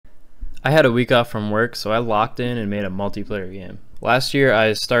I had a week off from work, so I locked in and made a multiplayer game. Last year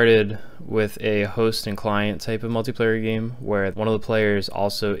I started with a host and client type of multiplayer game where one of the players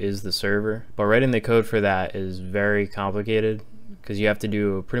also is the server, but writing the code for that is very complicated because you have to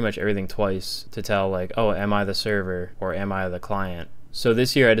do pretty much everything twice to tell, like, oh, am I the server or am I the client? So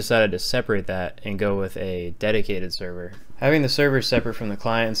this year I decided to separate that and go with a dedicated server. Having the server separate from the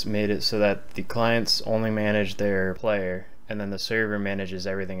clients made it so that the clients only manage their player and then the server manages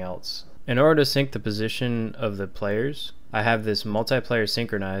everything else. In order to sync the position of the players, I have this multiplayer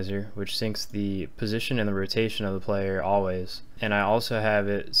synchronizer which syncs the position and the rotation of the player always, and I also have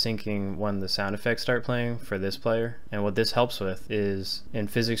it syncing when the sound effects start playing for this player. And what this helps with is, in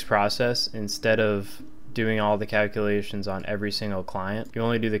physics process, instead of doing all the calculations on every single client, you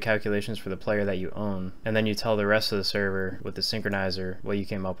only do the calculations for the player that you own, and then you tell the rest of the server with the synchronizer what you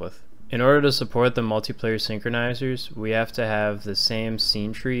came up with. In order to support the multiplayer synchronizers, we have to have the same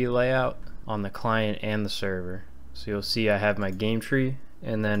scene tree layout on the client and the server. So you'll see I have my game tree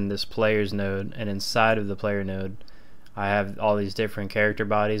and then this players node, and inside of the player node I have all these different character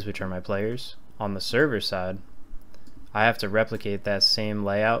bodies which are my players. On the server side, I have to replicate that same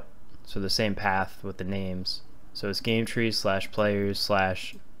layout, so the same path with the names. So it's game tree slash players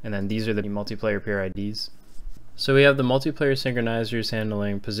slash, and then these are the multiplayer peer IDs. So we have the multiplayer synchronizers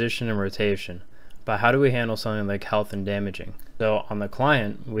handling position and rotation, but how do we handle something like health and damaging? So on the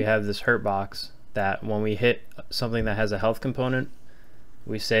client we have this hurt box that when we hit something that has a health component,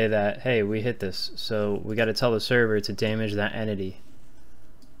 we say that, hey, we hit this, so we got to tell the server to damage that entity.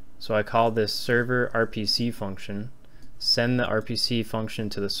 So I call this server RPC function, send the RPC function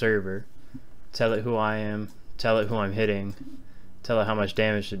to the server, tell it who I am, tell it who I'm hitting, tell it how much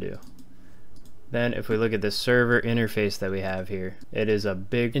damage to do. Then if we look at this server interface that we have here, it is a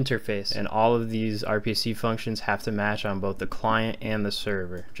big interface, and all of these RPC functions have to match on both the client and the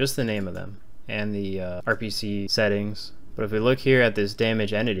server, just the name of them and the RPC settings. But if we look here at this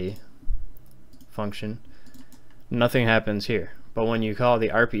damage entity function, nothing happens here. But when you call the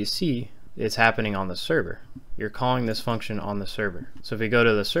RPC, it's happening on the server. You're calling this function on the server. So if we go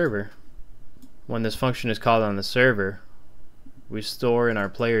to the server, when this function is called on the server, we store in our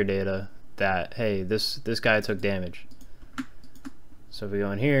player data that, hey, this guy took damage. So if we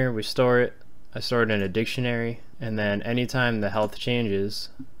go in here, we store it. I store it in a dictionary, and then anytime the health changes,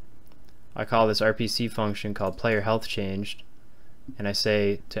 I call this RPC function called player health changed, and I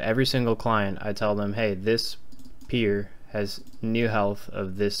say to every single client, I tell them, hey, this peer has new health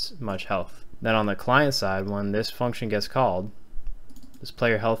of this much health. Then on the client side, when this function gets called, this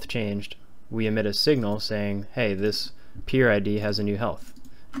player health changed, we emit a signal saying, hey, this peer ID has a new health.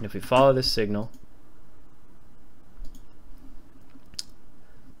 And if we follow this signal,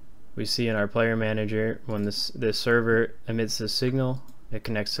 we see in our player manager, when this server emits this signal, it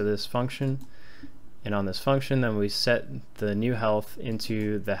connects to this function, and on this function then we set the new health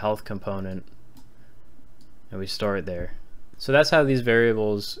into the health component and we store it there. So that's how these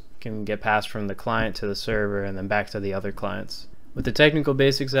variables can get passed from the client to the server and then back to the other clients. With the technical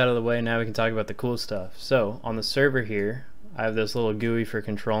basics out of the way, now we can talk about the cool stuff. So on the server here, I have this little GUI for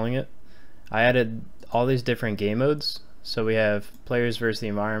controlling it. I added all these different game modes. So we have players versus the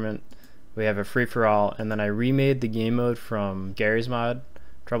environment, we have a free-for-all, and then I remade the game mode from Gary's mod,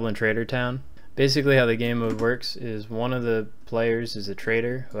 Trouble in Trader Town. Basically how the game mode works is one of the players is a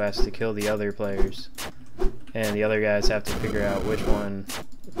traitor who has to kill the other players, and the other guys have to figure out which one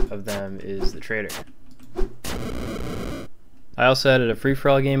of them is the traitor. I also added a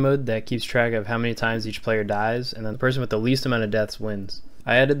free-for-all game mode that keeps track of how many times each player dies, and then the person with the least amount of deaths wins.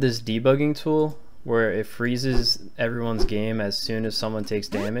 I added this debugging tool where it freezes everyone's game as soon as someone takes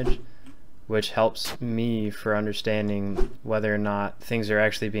damage, which helps me for understanding whether or not things are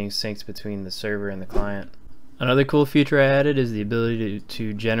actually being synced between the server and the client. Another cool feature I added is the ability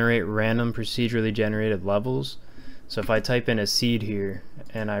to generate random procedurally generated levels. So if I type in a seed here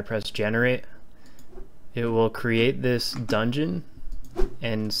and I press generate, it will create this dungeon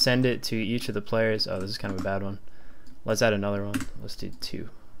and send it to each of the players. Oh, this is kind of a bad one. Let's add another one. Let's do 2.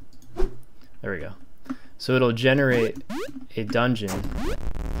 There we go. So it'll generate a dungeon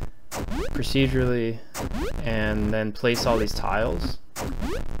procedurally and then place all these tiles,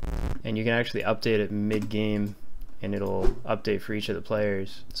 and you can actually update it mid-game and it'll update for each of the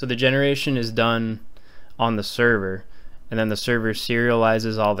players. So the generation is done on the server, and then the server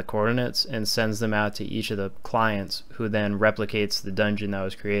serializes all the coordinates and sends them out to each of the clients, who then replicates the dungeon that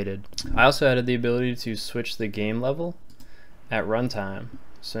was created. I also added the ability to switch the game level at runtime.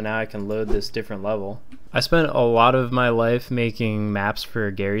 So now I can load this different level. I spent a lot of my life making maps for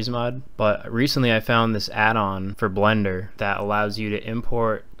Gary's mod, but recently I found this add-on for Blender that allows you to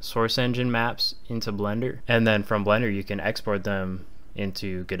import source engine maps into Blender, and then from Blender you can export them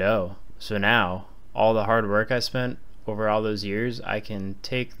into Godot. So now all the hard work I spent over all those years, I can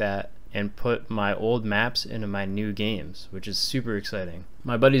take that and put my old maps into my new games, which is super exciting.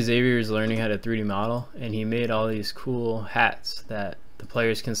 My buddy Xavier is learning how to 3D model, and he made all these cool hats that the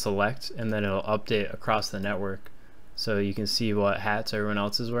players can select, and then it'll update across the network so you can see what hats everyone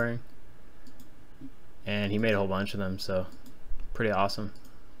else is wearing. And he made a whole bunch of them, so pretty awesome.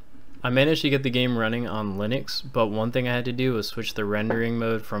 I managed to get the game running on Linux, but one thing I had to do was switch the rendering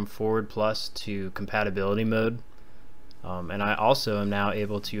mode from forward plus to compatibility mode. And I also am now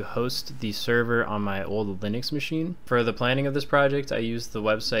able to host the server on my old Linux machine. For the planning of this project, I used the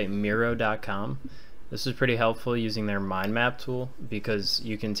website Miro.com. This is pretty helpful using their mind map tool, because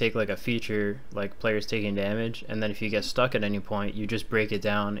you can take like a feature like players taking damage, and then if you get stuck at any point, you just break it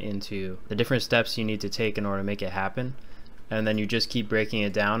down into the different steps you need to take in order to make it happen, and then you just keep breaking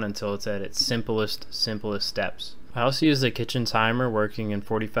it down until it's at its simplest steps. I also used the kitchen timer working in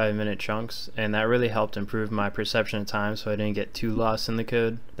 45-minute chunks, and that really helped improve my perception of time so I didn't get too lost in the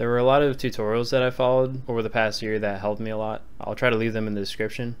code. There were a lot of tutorials that I followed over the past year that helped me a lot. I'll try to leave them in the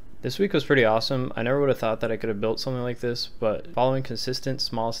description. This week was pretty awesome. I never would have thought that I could have built something like this, but following consistent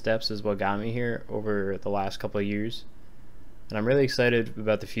small steps is what got me here over the last couple of years. And I'm really excited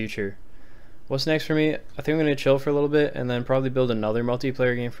about the future. What's next for me? I think I'm going to chill for a little bit and then probably build another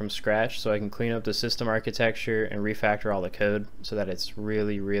multiplayer game from scratch so I can clean up the system architecture and refactor all the code so that it's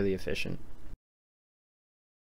really efficient.